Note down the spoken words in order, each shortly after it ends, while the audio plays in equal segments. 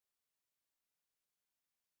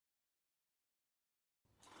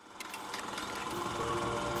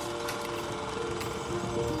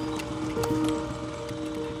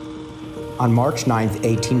On March 9,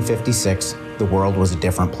 1856, the world was a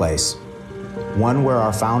different place. One where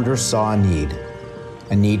our founders saw a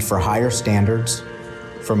need for higher standards,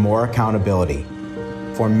 for more accountability,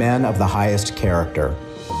 for men of the highest character.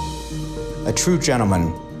 A true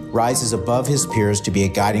gentleman rises above his peers to be a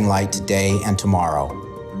guiding light today and tomorrow.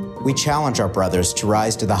 We challenge our brothers to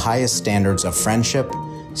rise to the highest standards of friendship,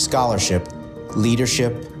 scholarship,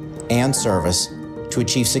 leadership, and service to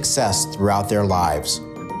achieve success throughout their lives.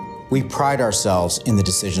 We pride ourselves in the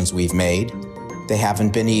decisions we've made. They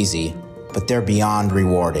haven't been easy, but they're beyond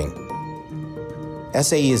rewarding.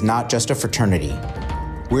 SAE is not just a fraternity.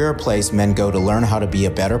 We're a place men go to learn how to be a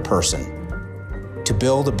better person, to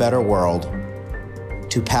build a better world,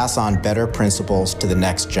 to pass on better principles to the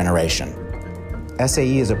next generation.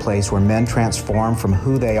 SAE is a place where men transform from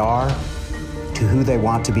who they are to who they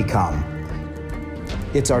want to become.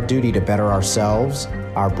 It's our duty to better ourselves,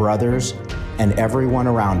 our brothers, and everyone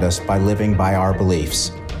around us by living by our beliefs,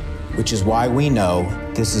 which is why we know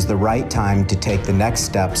this is the right time to take the next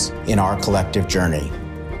steps in our collective journey.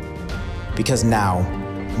 Because now,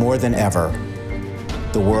 more than ever,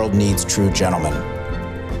 the world needs true gentlemen.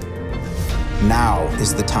 Now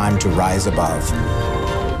is the time to rise above.